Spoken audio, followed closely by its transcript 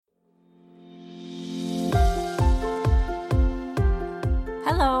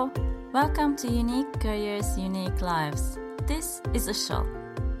Hello! Welcome to Unique Careers, Unique Lives. This is Uysal.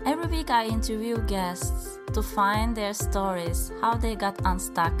 Every week I interview guests to find their stories, how they got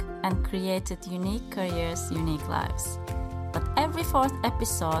unstuck and created unique careers, unique lives. But every fourth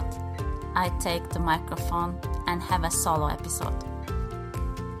episode, I take the microphone and have a solo episode.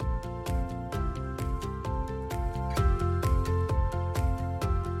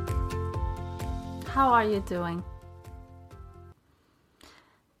 How are you doing?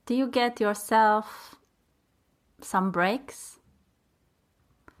 Do you get yourself some breaks?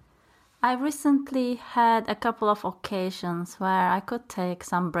 I recently had a couple of occasions where I could take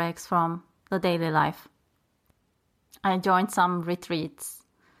some breaks from the daily life. I joined some retreats.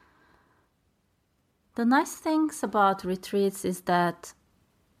 The nice things about retreats is that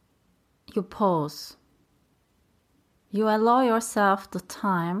you pause. You allow yourself the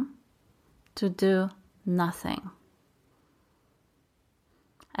time to do nothing.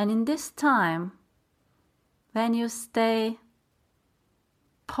 And in this time, when you stay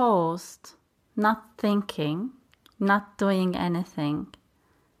paused, not thinking, not doing anything,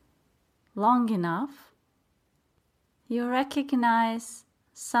 long enough, you recognize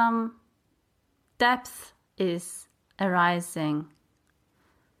some depth is arising.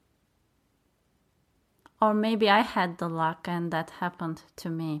 Or maybe I had the luck and that happened to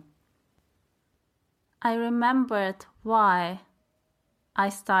me. I remembered why I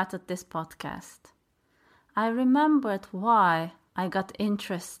started this podcast. I remembered why I got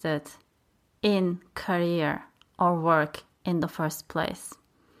interested in career or work in the first place.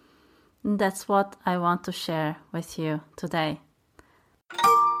 And that's what I want to share with you today.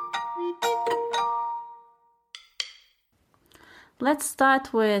 Let's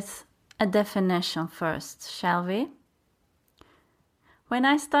start with a definition first, shall we? When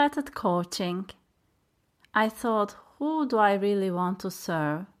I started coaching, I thought, who do I really want to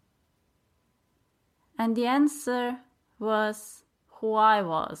serve? And the answer was who I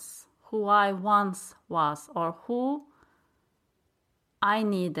was, who I once was, or who I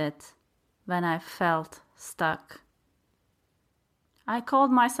needed when I felt stuck. I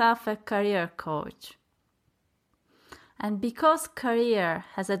called myself a career coach. And because career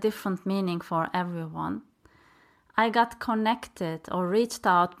has a different meaning for everyone, I got connected or reached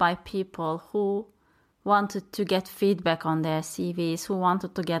out by people who wanted to get feedback on their CVs, who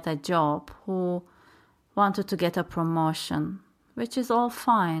wanted to get a job, who wanted to get a promotion, which is all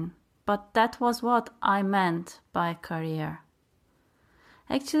fine. But that was what I meant by career.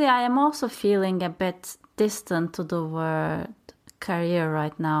 Actually, I am also feeling a bit distant to the word career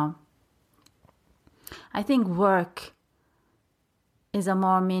right now. I think work is a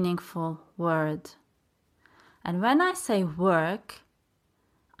more meaningful word. And when I say work,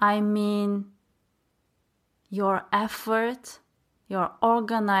 I mean your effort, your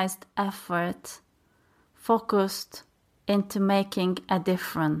organized effort, focused into making a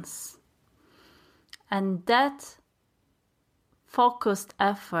difference. And that focused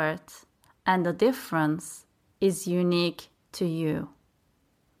effort and the difference is unique to you.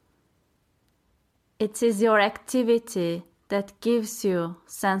 It is your activity that gives you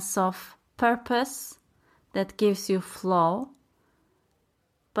sense of purpose, that gives you flow,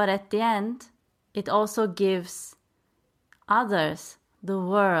 but at the end, it also gives others, the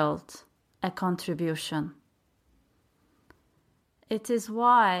world, a contribution. It is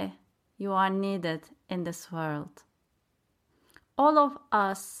why you are needed in this world. All of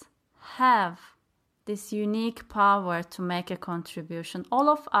us have this unique power to make a contribution. All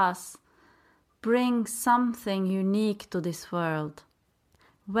of us bring something unique to this world.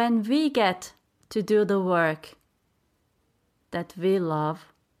 When we get to do the work that we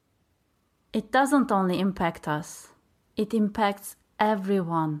love, it doesn't only impact us, it impacts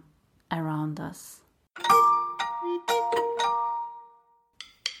everyone around us.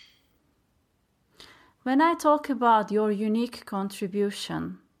 When I talk about your unique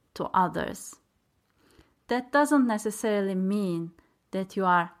contribution to others, that doesn't necessarily mean that you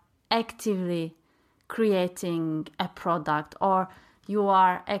are actively creating a product or you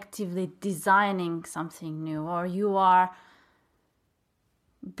are actively designing something new or you are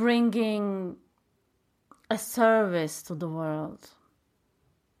bringing a service to the world.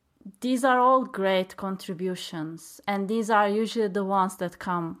 These are all great contributions, and these are usually the ones that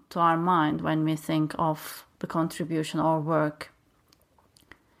come to our mind when we think of the contribution or work.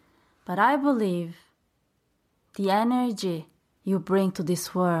 But I believe the energy you bring to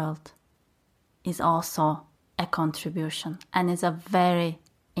this world is also a contribution, and is a very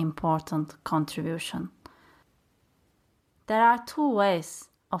important contribution. There are two ways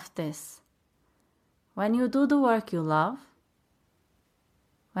of this. When you do the work you love,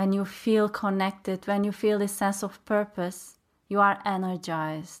 when you feel connected, when you feel this sense of purpose, you are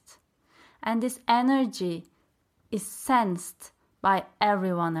energized. And this energy is sensed by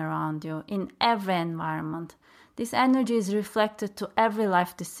everyone around you, in every environment. This energy is reflected to every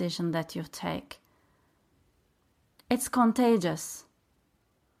life decision that you take. It's contagious.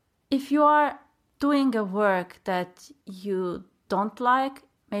 If you are doing a work that you don't like,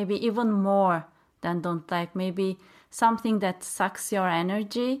 maybe even more than don't like, maybe something that sucks your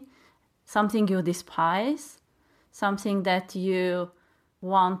energy, something you despise, something that you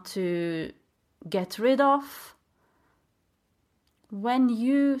want to get rid of, when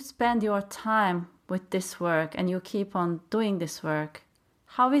you spend your time with this work and you keep on doing this work,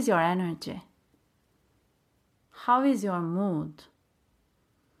 how is your energy? How is your mood?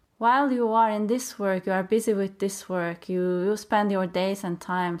 While you are in this work, you are busy with this work, you spend your days and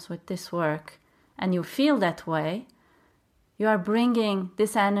times with this work, and you feel that way, you are bringing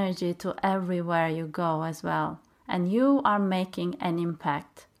this energy to everywhere you go as well. And you are making an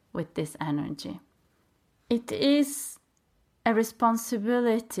impact with this energy. It is a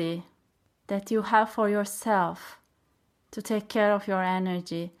responsibility that you have for yourself to take care of your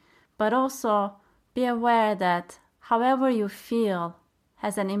energy, but also be aware that however you feel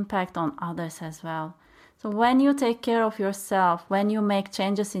has an impact on others as well. So when you take care of yourself, when you make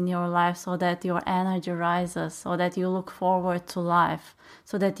changes in your life so that your energy rises, so that you look forward to life,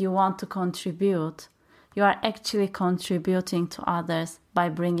 so that you want to contribute, you are actually contributing to others by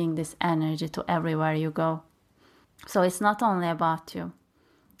bringing this energy to everywhere you go. So it's not only about you,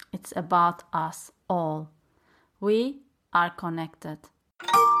 it's about us all. We are connected.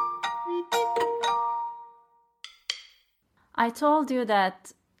 I told you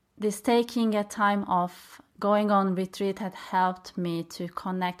that this taking a time off, going on retreat had helped me to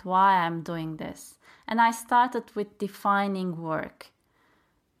connect why I'm doing this. And I started with defining work.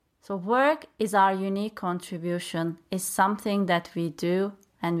 So work is our unique contribution, is something that we do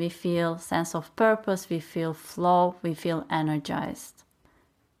and we feel sense of purpose, we feel flow, we feel energized.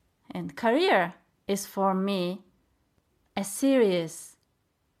 And career is for me a series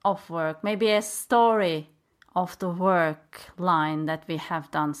of work, maybe a story of the work line that we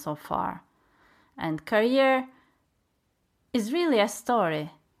have done so far. And career is really a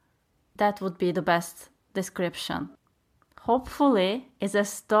story. That would be the best description. Hopefully, it's a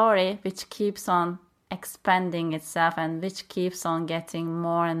story which keeps on expanding itself and which keeps on getting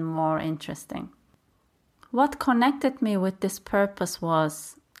more and more interesting. What connected me with this purpose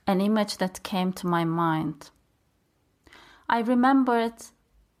was an image that came to my mind. I remembered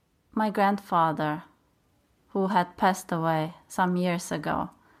my grandfather who had passed away some years ago.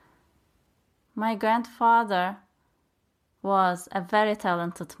 My grandfather was a very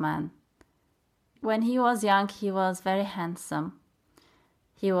talented man. When he was young, he was very handsome.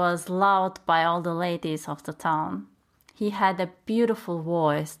 He was loved by all the ladies of the town. He had a beautiful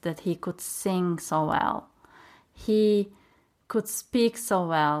voice that he could sing so well. He could speak so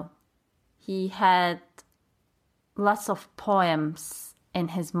well. He had lots of poems in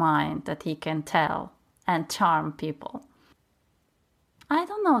his mind that he can tell and charm people. I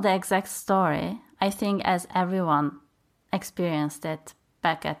don't know the exact story. I think as everyone experienced it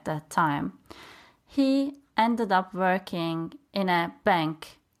back at that time. He ended up working in a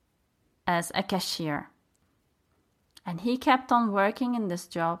bank as a cashier. And he kept on working in this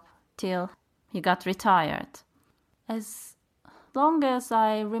job till he got retired. As long as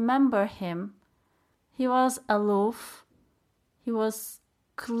I remember him, he was aloof, he was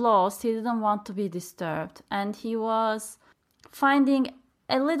closed, he didn't want to be disturbed, and he was finding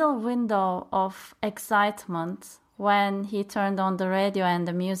a little window of excitement when he turned on the radio and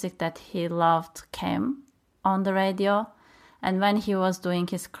the music that he loved came on the radio, and when he was doing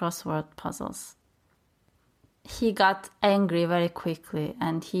his crossword puzzles. He got angry very quickly,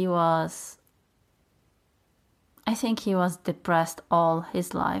 and I think he was depressed all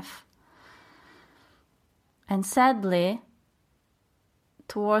his life. And sadly,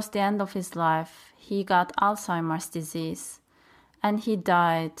 towards the end of his life, he got Alzheimer's disease, and he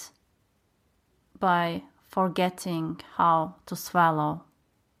died by forgetting how to swallow.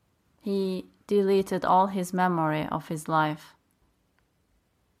 He deleted all his memory of his life.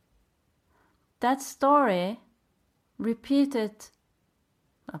 That story repeated,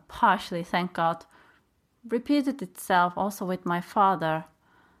 partially, thank God, repeated itself also with my father,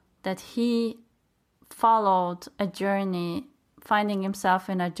 that he followed a journey, finding himself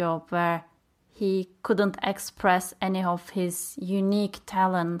in a job where he couldn't express any of his unique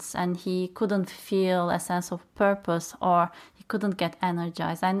talents and he couldn't feel a sense of purpose or he couldn't get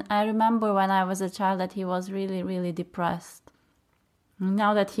energized. And I remember when I was a child that he was really, really depressed.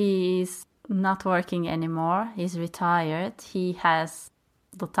 Now that he is not working anymore, he's retired, he has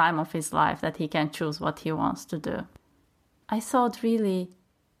the time of his life that he can choose what he wants to do. I thought really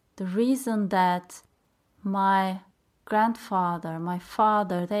the reason that my grandfather, my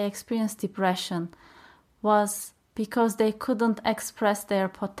father, they experienced depression was because they couldn't express their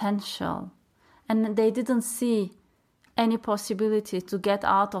potential and they didn't see any possibility to get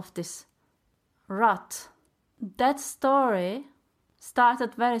out of this rut. That story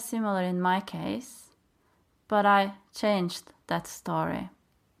started very similar in my case, but I changed that story.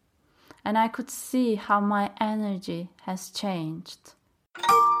 And I could see how my energy has changed.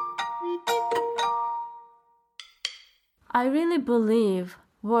 I really believe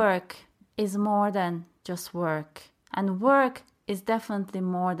work is more than just work. And work is definitely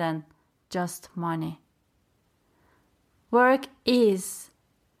more than just money. Work is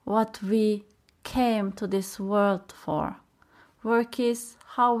what we came to this world for. Work is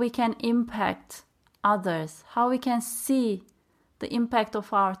how we can impact others, how we can see the impact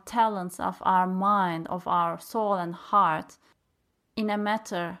of our talents, of our mind, of our soul and heart in a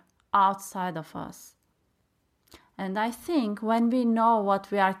matter outside of us. And I think when we know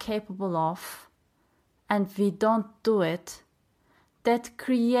what we are capable of and we don't do it, that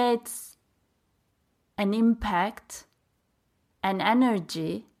creates an impact, an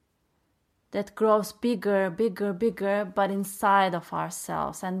energy that grows bigger, but inside of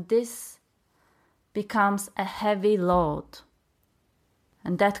ourselves. And this becomes a heavy load.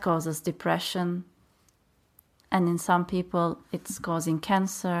 And that causes depression. And in some people, it's causing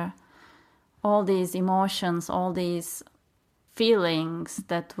cancer. All these emotions, all these feelings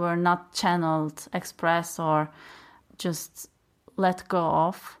that were not channeled, expressed, or just let go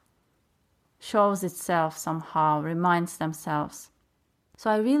of, shows itself somehow, reminds themselves. So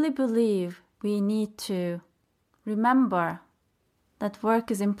I really believe we need to remember that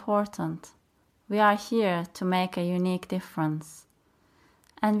work is important. We are here to make a unique difference.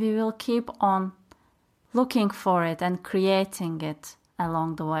 And we will keep on looking for it and creating it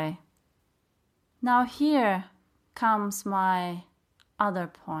along the way. Now here comes my other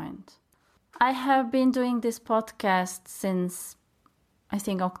point. I have been doing this podcast since, I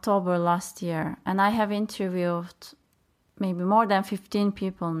think, October last year, and I have interviewed maybe more than 15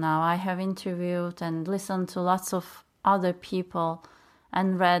 people now. I have interviewed and listened to lots of other people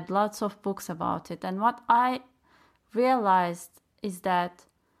and read lots of books about it. And what I realized is that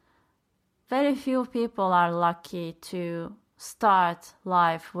very few people are lucky to start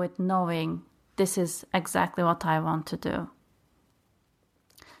life with knowing this is exactly what I want to do.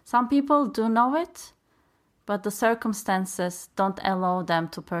 Some people do know it, but the circumstances don't allow them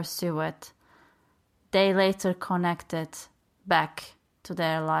to pursue it. They later connect it back to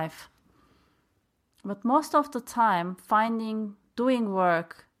their life. But most of the time, doing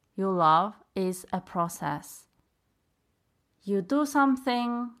work you love is a process. You do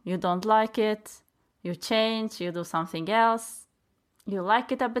something, you don't like it, you change, you do something else. You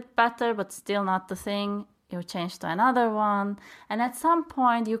like it a bit better, but still not the thing. You change to another one. And at some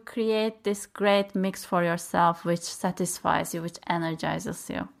point, you create this great mix for yourself, which satisfies you, which energizes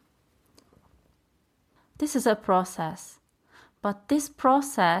you. This is a process. But this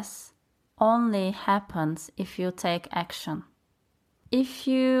process only happens if you take action. If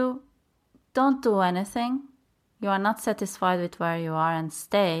you don't do anything, you are not satisfied with where you are and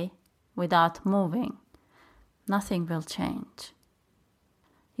stay without moving, nothing will change.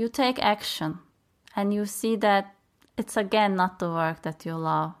 You take action and you see that it's again not the work that you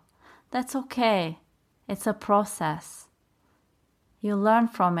love. That's okay. It's a process. You learn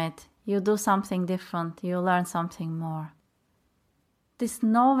from it. You do something different. You learn something more. This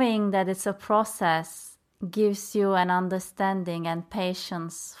knowing that it's a process gives you an understanding and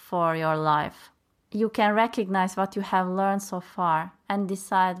patience for your life. You can recognize what you have learned so far and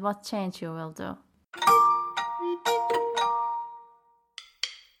decide what change you will do.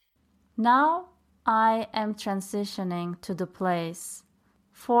 Now I am transitioning to the place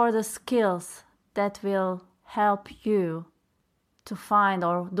for the skills that will help you to find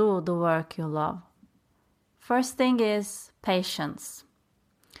or do the work you love. First thing is patience.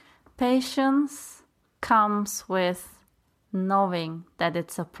 Patience comes with knowing that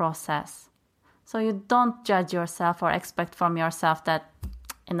it's a process. So you don't judge yourself or expect from yourself that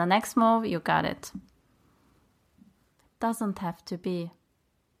in the next move you got it. It doesn't have to be.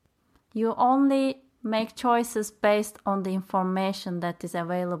 You only make choices based on the information that is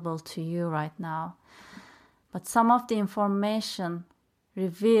available to you right now. But some of the information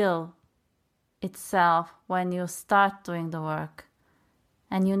reveal itself when you start doing the work.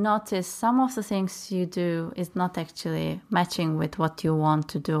 and you notice some of the things you do is not actually matching with what you want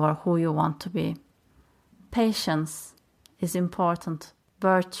to do or who you want to be. Patience is important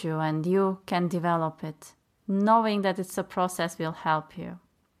virtue, and you can develop it. Knowing that it's a process will help you.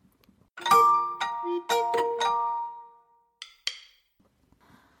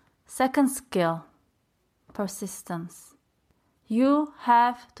 Second skill, persistence. You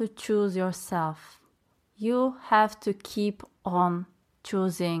have to choose yourself. You have to keep on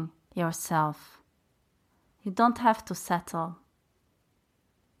choosing yourself. You don't have to settle.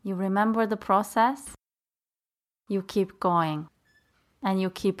 You remember the process, you keep going, and you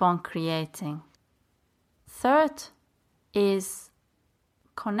keep on creating. Third is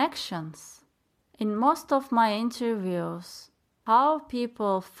connections. In most of my interviews, how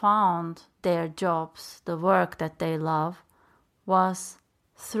people found their jobs, the work that they love, was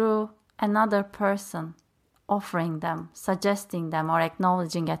through another person offering them, suggesting them, or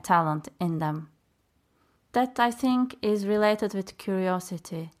acknowledging a talent in them. That, I think, is related with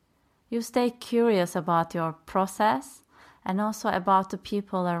curiosity. You stay curious about your process and also about the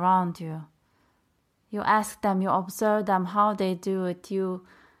people around you. You ask them, you observe them, how they do it, you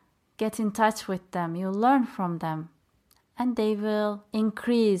get in touch with them, you learn from them, and they will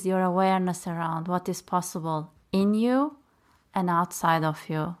increase your awareness around what is possible in you and outside of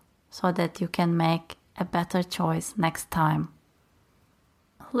you, so that you can make a better choice next time.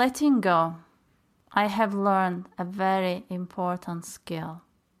 Letting go. I have learned a very important skill.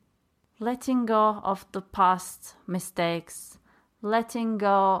 Letting go of the past mistakes, letting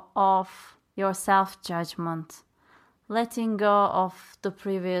go of your self-judgment, letting go of the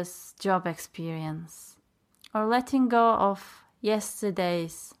previous job experience, or letting go of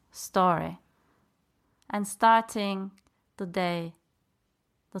yesterday's story and starting the day,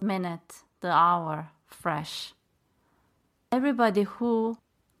 the minute, the hour fresh. Everybody who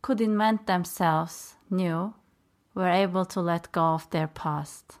could invent themselves new were able to let go of their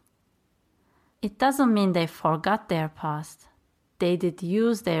past. It doesn't mean they forgot their past. They did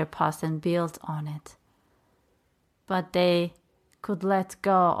use their past and build on it. But they could let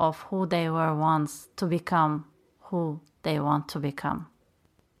go of who they were once to become who they want to become.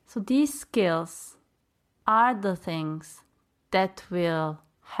 So these skills are the things that will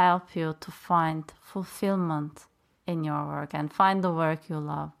help you to find fulfillment in your work and find the work you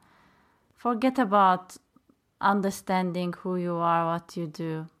love. Forget about understanding who you are, what you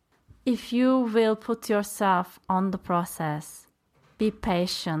do. If you will put yourself on the process, be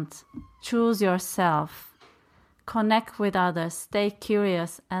patient, choose yourself, connect with others, stay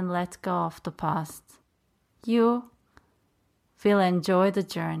curious, and let go of the past, you will enjoy the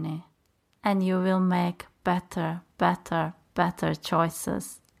journey and you will make better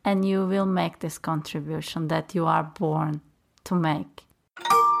choices, and you will make this contribution that you are born to make.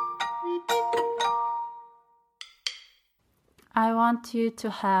 I want you to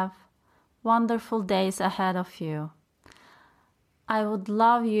have wonderful days ahead of you. I would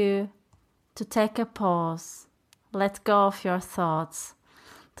love you to take a pause, let go of your thoughts,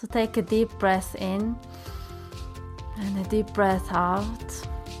 to take a deep breath in and a deep breath out.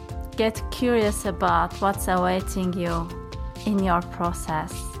 Get curious about what's awaiting you in your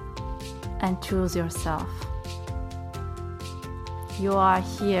process and choose yourself. You are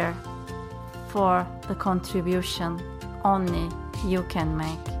here for the contribution only you can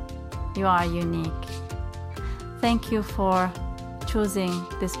make. You are unique. Thank you for choosing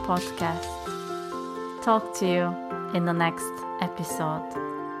this podcast. Talk to you in the next episode.